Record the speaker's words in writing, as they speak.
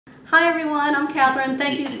Hi everyone, I'm Catherine.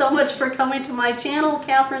 Thank you so much for coming to my channel,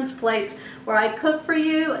 Catherine's Plates, where I cook for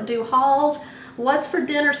you, do hauls, what's for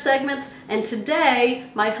dinner segments, and today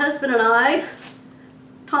my husband and I,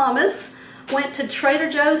 Thomas, went to Trader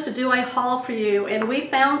Joe's to do a haul for you, and we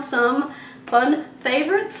found some fun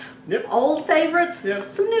favorites, old favorites,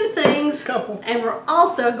 some new things, and we're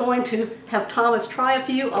also going to have Thomas try a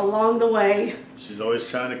few along the way. She's always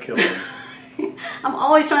trying to kill me. I'm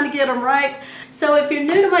always trying to get them right. So if you're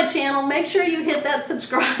new to my channel, make sure you hit that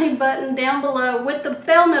subscribe button down below with the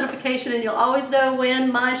bell notification, and you'll always know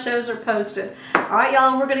when my shows are posted. Alright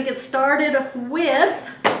y'all, we're going to get started with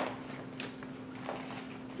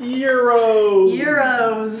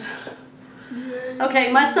Euros.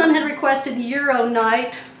 Okay, my son had requested Euro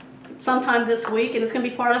night sometime this week, and it's going to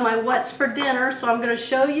be part of my what's for dinner, so I'm going to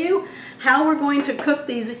show you how we're going to cook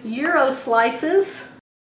these Euro slices.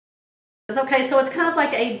 Okay, so it's kind of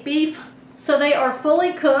like a beef. So they are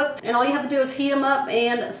fully cooked, and all you have to do is heat them up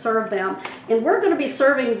and serve them. And we're going to be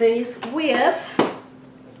serving these with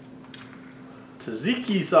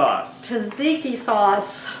tzatziki sauce. Tzatziki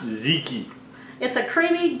sauce. Tzatziki. It's a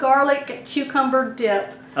creamy garlic cucumber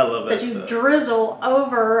dip. I love that you stuff. Drizzle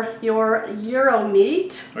over your Euro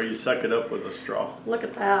meat. Or you suck it up with a straw. Look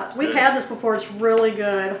at that. We've had this before. It's really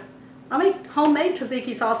good. I make homemade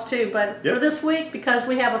tzatziki sauce too, but for this week, because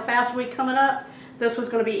we have a fast week coming up, this was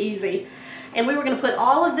going to be easy. And we were going to put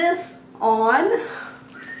all of this on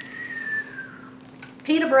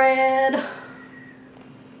pita bread.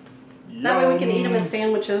 That way we can eat them as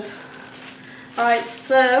sandwiches. Alright,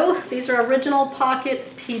 so these are original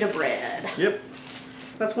pocket pita bread. Yep.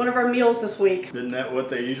 That's one of our meals this week. Isn't that what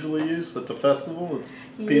they usually use at the festival? It's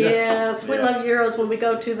pita? Yes, we love Euros when we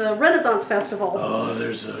go to the Renaissance Festival. Oh,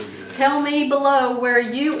 they're so good. Tell me below where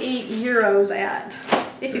you eat Euros at,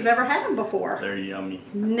 if you've ever had them before. They're yummy.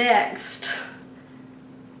 Next,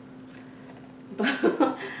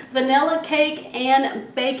 vanilla cake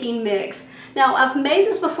and baking mix. Now, I've made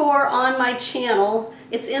this before on my channel.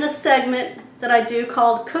 It's in a segment that I do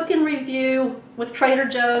called Cook and Review with Trader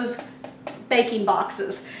Joe's baking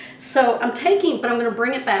boxes. So I'm taking, but I'm going to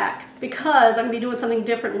bring it back because I'm going to be doing something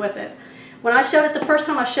different with it. When I showed it the first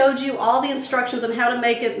time, I showed you all the instructions on how to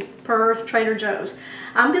make it per Trader Joe's.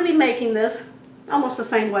 I'm going to be making this almost the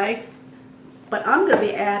same way, but I'm going to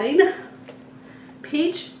be adding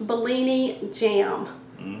peach Bellini jam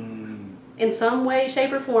in some way,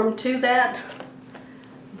 shape, or form to that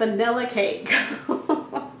vanilla cake.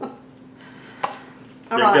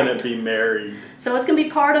 You're going to be married. So it's going to be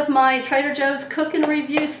part of my Trader Joe's Cook and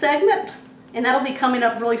Review segment, and that'll be coming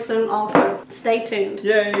up really soon also. Stay tuned.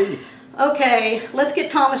 Yay! Okay, let's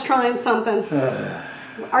get Thomas trying something.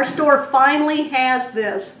 Our store finally has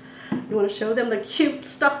this. You want to show them the cute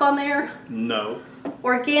stuff on there? No.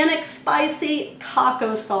 Organic spicy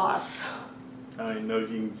taco sauce. I don't even know if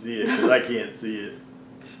you can see it because I can't see it.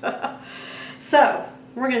 So,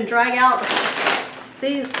 we're going to drag out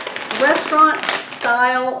these restaurant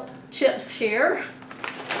style chips here.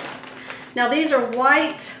 Now these are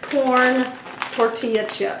white corn tortilla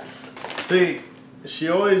chips. See, she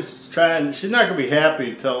always she's not going to be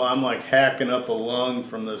happy till I'm like hacking up a lung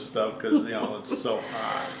from this stuff because, you know, it's so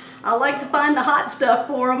hot. I like to find the hot stuff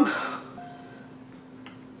for them.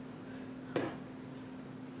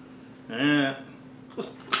 Yeah.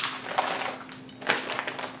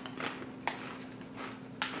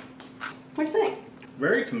 What do you think?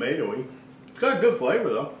 Very tomatoey. It's got a good flavor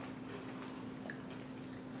though.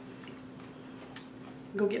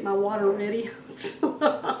 Go get my water ready.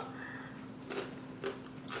 I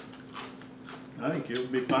think you'll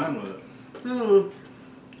be fine with it. You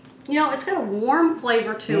know, it's got a warm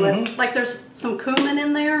flavor to it. Like there's some cumin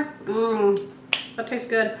in there. That tastes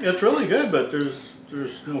good. It's really good, but there's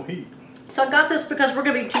no heat. So I got this because we're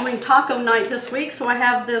going to be doing taco night this week. So I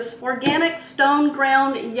have this organic stone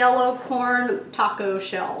ground yellow corn taco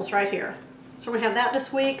shells right here. So we're going to have that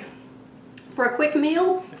this week for a quick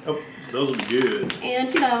meal. Oh, those are good.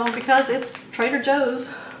 And you know, because it's Trader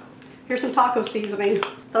Joe's, here's some taco seasoning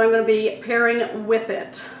that I'm going to be pairing with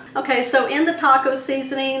it. Okay, so in the taco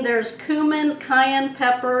seasoning, there's cumin, cayenne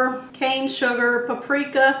pepper, cane sugar,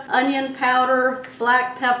 paprika, onion powder,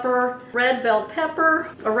 black pepper, red bell pepper,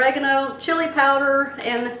 oregano, chili powder,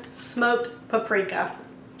 and smoked paprika.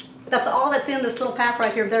 That's all that's in this little pack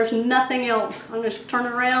right here. There's nothing else. I'm going to turn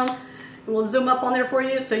it around and we'll zoom up on there for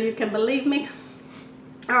you so you can believe me.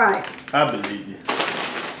 All right. I believe you.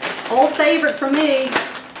 Old favorite for me,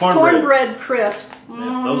 cornbread crisp.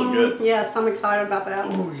 Yeah, those are good. Yes, I'm excited about that.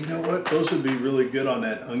 Oh, you know what? Those would be really good on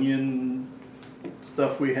that onion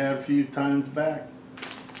stuff we had a few times back.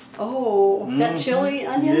 Oh, that chili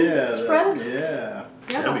onion spread? Yeah.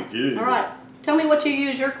 Yeah. That'd be good. All right. Tell me what you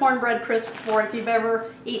use your cornbread crisp for if you've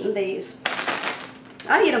ever eaten these.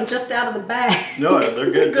 I eat them just out of the bag. No,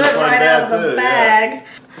 they're good, Good just like right that out of the too. bag. Yeah.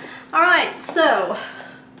 All right, so,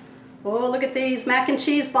 oh, look at these mac and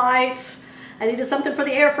cheese bites. I needed something for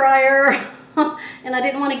the air fryer, and I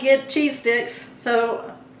didn't want to get cheese sticks,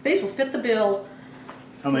 so these will fit the bill.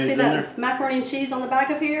 How many's See in that there? macaroni and cheese on the back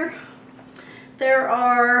of here? There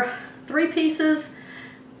are 3 pieces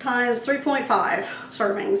times 3.5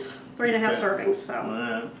 servings, 3.5 Okay. servings, so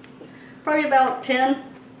Alright. probably about 10,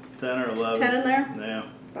 10 or 11. 10 in there. Yeah.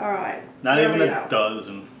 All right. Not there even we a go.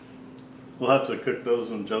 dozen. We'll have to cook those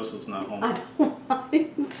when Joseph's not home. I don't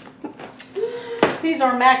mind. He's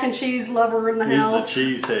our mac and cheese lover in the house.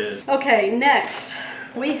 He's the cheese head. Okay, next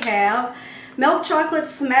we have milk chocolate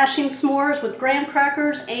smashing s'mores with graham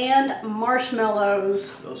crackers and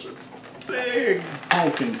marshmallows. Those are big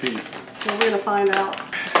honking pieces. So we're gonna find out.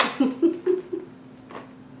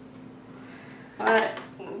 Alright,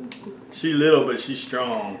 She's little, but she's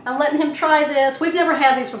strong. I'm letting him try this. We've never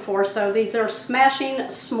had these before, so these are smashing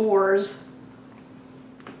s'mores.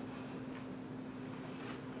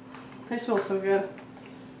 They smell so good.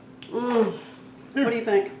 Mmm. What do you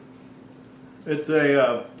think? It's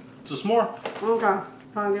a s'more. Okay,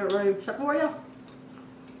 trying to get it ready for you.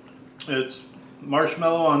 It's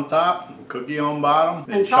marshmallow on top, cookie on bottom,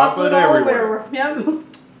 and chocolate all everywhere. over. Yep.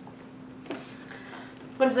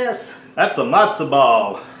 What is this? That's a matzo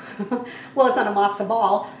ball. Well, it's not a matzo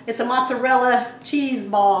ball. It's a mozzarella cheese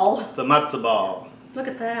ball. It's a matzo ball. Look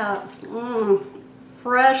at that. Mmm.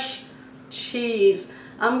 Fresh cheese.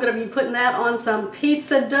 I'm going to be putting that on some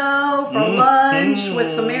pizza dough for lunch with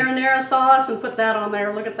some marinara sauce and put that on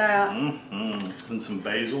there. Look at that. And some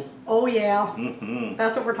basil. Oh, yeah.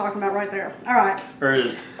 That's what we're talking about right there. All right. Or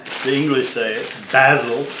as the English say it,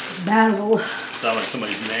 basil. Basil. Sounds like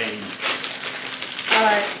somebody's name. All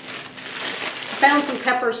right. I found some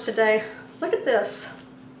peppers today. Look at this.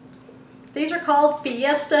 These are called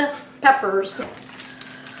Fiesta peppers.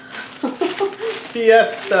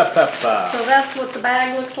 Fiesta pepper. So that's what the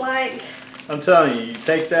bag looks like. I'm telling you, you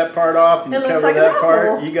take that part off and It you looks cover like an that part,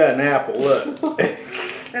 apple. you got an apple. Look.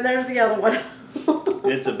 And there's the other one.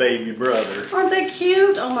 It's a baby brother. Aren't they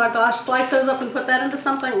cute? Oh my gosh, slice those up and put that into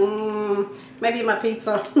something. Maybe my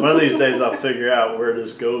pizza. One of these days I'll figure out where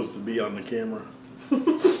this goes to be on the camera.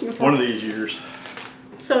 One of these years.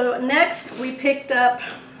 So next we picked up,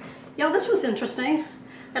 this was interesting.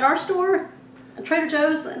 At our store, at Trader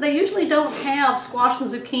Joe's, they usually don't have squash and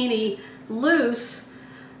zucchini loose.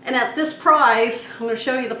 And at this price, I'm going to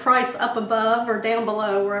show you the price up above or down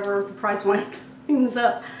below, wherever the price went things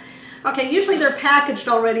up. Okay, usually they're packaged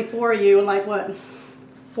already for you, like what,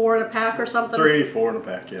 4 in a pack or something? 3, 4 in a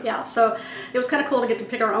pack, yeah. Yeah, so it was kind of cool to get to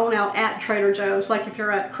pick our own out at Trader Joe's, like if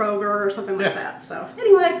you're at Kroger or something like that. So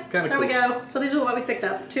anyway, Kinda there we cool. go. So these are what we picked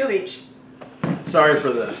up, 2 of each. Sorry for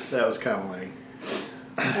that was kind of lame.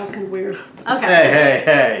 That was kind of weird. Okay.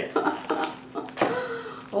 Hey.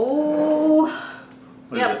 Oh.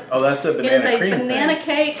 What is it? Oh, that's a banana It is a cream banana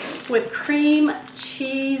thing. cake with cream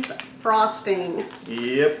cheese frosting.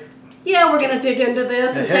 Yep. Yeah, we're going to dig into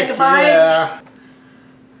this and take a Heck bite. yeah.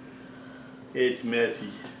 It's messy.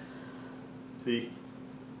 See?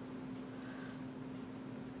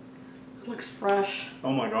 Looks fresh.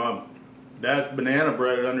 Oh my god. That's banana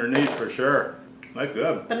bread underneath for sure. That's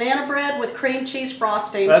good. Banana bread with cream cheese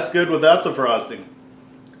frosting. That's good without the frosting.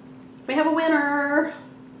 We have a winner.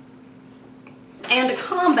 And to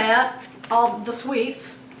combat all the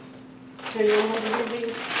sweets, here you want the green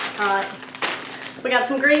beans? All right. We got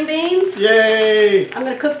some green beans. Yay! I'm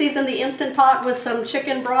going to cook these in the Instant Pot with some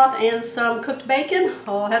chicken broth and some cooked bacon.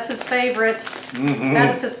 Oh, that's his favorite.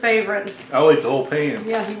 That is his favorite. I'll eat the whole pan.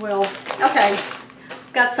 Yeah, he will. Okay.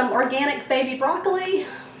 Got some organic baby broccoli.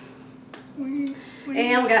 And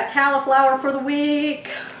we got cauliflower for the week.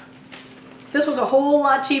 This was a whole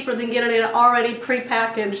lot cheaper than getting it already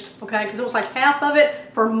pre-packaged, okay? Because it was like half of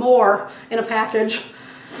it for more in a package.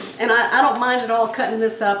 And I don't mind at all cutting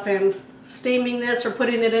this up and steaming this or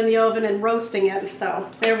putting it in the oven and roasting it. So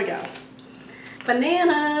there we go.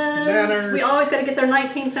 Bananas. Bananas. We always got to get their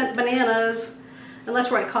 19-cent bananas.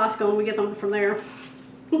 Unless we're at Costco and we get them from there.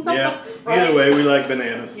 Yeah. Right? Either way, we like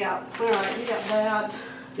bananas. Yeah. All right, you got that.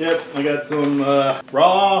 Yep, I got some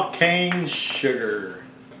raw cane sugar.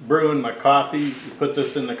 Brewing my coffee. You put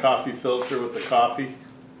this in the coffee filter with the coffee,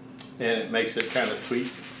 and it makes it kind of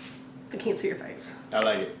sweet. I can't see your face. I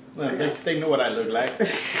like it. Well, they know what I look like.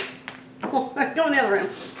 Go in the other room.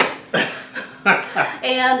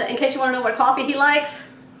 And in case you want to know what coffee he likes,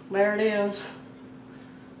 there it is.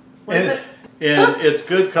 What is it? And it's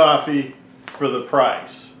good coffee for the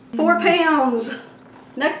price. 4 pounds.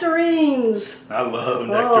 Nectarines. I love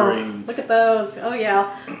nectarines. Oh, look at those. Oh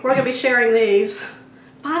yeah. We're gonna be sharing these.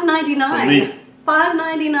 $5.99. Me.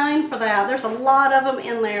 $5.99 for that. There's a lot of them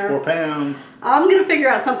in there. 4 pounds. I'm gonna figure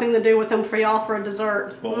out something to do with them for y'all for a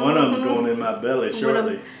dessert. Well, one of them's going in my belly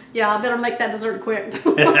shortly. Yeah, I better make that dessert quick.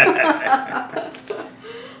 I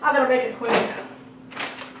better make it quick.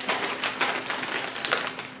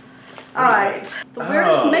 All right. The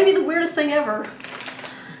weirdest, maybe the weirdest thing ever.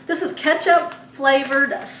 This is ketchup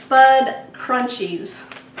flavored Spud Crunchies.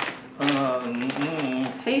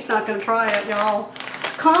 He's not gonna try it, y'all.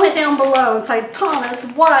 Comment down below and say, Thomas,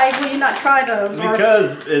 why will you not try those?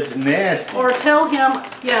 Because it's nasty. Or tell him,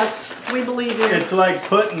 yes, we believe you. It's like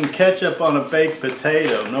putting ketchup on a baked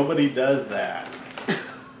potato. Nobody does that.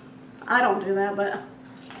 I don't do that, but...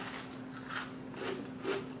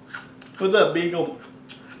 What's up, Beagle?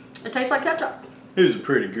 It tastes like ketchup. Who's a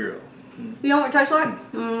pretty girl? You know what it tastes like?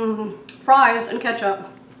 Fries and ketchup.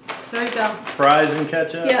 There you go. Fries and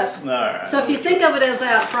ketchup? Yes. All right. So if you think of it as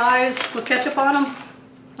that, fries with ketchup on them,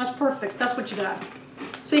 that's perfect. That's what you got.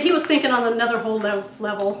 See, he was thinking on another whole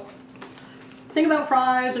level. Think about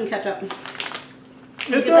fries and ketchup.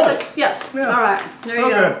 It does. Yes. Yeah. All right. There you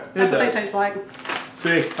go. That's what they taste like.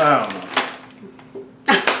 See, I don't know.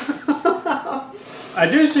 I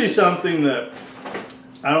do see something that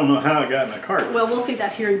I don't know how it got in the cart. Well, we'll see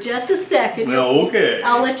that here in just a second. No, okay.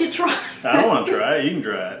 I'll let you try. I don't want to try it. You can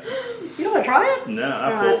try it. You don't want to try it? No,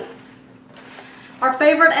 I full. Our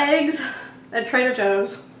favorite eggs at Trader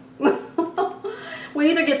Joe's. We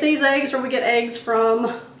either get these eggs or we get eggs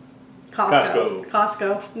from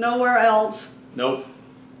Costco. Nowhere else. Nope.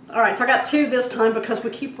 All right, so I got 2 this time because we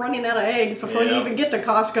keep running out of eggs before you even get to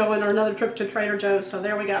Costco and another trip to Trader Joe's. So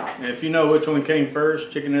there we go. And if you know which one came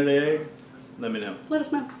first, chicken or the egg, let me know. Let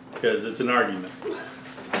us know. Because it's an argument.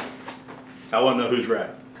 I want to know who's right.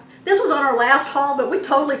 This was on our last haul, but we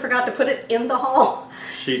totally forgot to put it in the haul.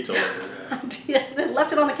 She told me that. I did. They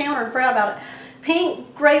left it on the counter and forgot about it.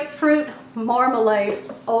 Pink grapefruit marmalade.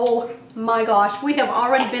 Oh my gosh. We have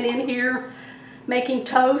already been in here making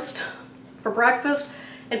toast for breakfast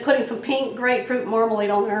and putting some pink grapefruit marmalade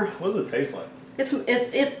on there. What does it taste like?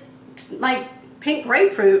 It's like pink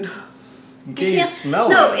grapefruit. You can't smell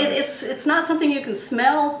it. No, it's not something you can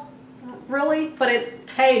smell really, but it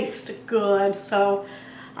tastes good. So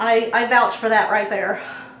I vouch for that right there.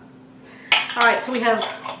 All right, so we have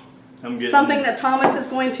something that Thomas is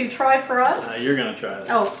going to try for us. You're going to try that.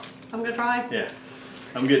 Oh, I'm going to try? Yeah.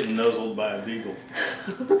 I'm getting nuzzled by a beagle.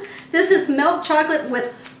 This is milk chocolate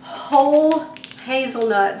with whole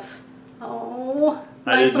hazelnuts. Oh,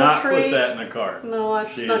 I did not treat. put that in the cart. No, I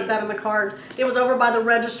snuck that in the cart. It was over by the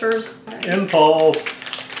registers.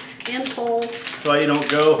 Impulse. Impulse. That's why you don't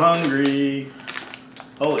go hungry.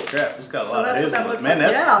 Holy crap, it's got a lot of hazelnuts. Man,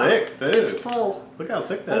 that's thick, too. It's full. Look how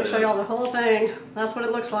thick that is. I'll show y'all the whole thing. That's what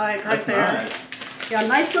it looks like right there. Nice. Yeah,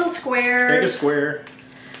 nice little squares. Take a square.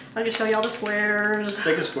 I can show y'all the squares.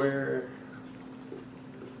 Take a square.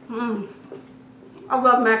 I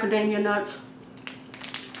love macadamia nuts.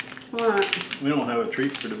 All right. We don't have a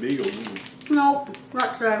treat for the beagle, do we? Nope,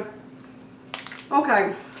 not today.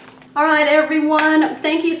 Okay. All right, everyone.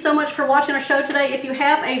 Thank you so much for watching our show today. If you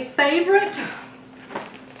have a favorite,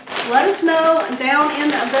 let us know down in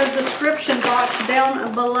the description box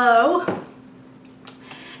down below.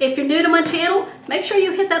 If you're new to my channel, make sure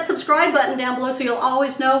you hit that subscribe button down below so you'll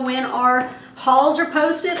always know when our hauls are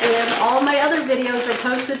posted and all my other videos are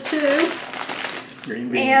posted too. Green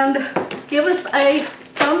beans. And give us a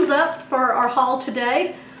thumbs up for our haul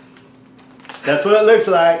today. That's what it looks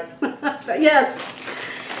like. Yes.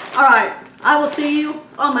 All right. I will see you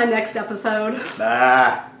on my next episode.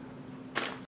 Bye.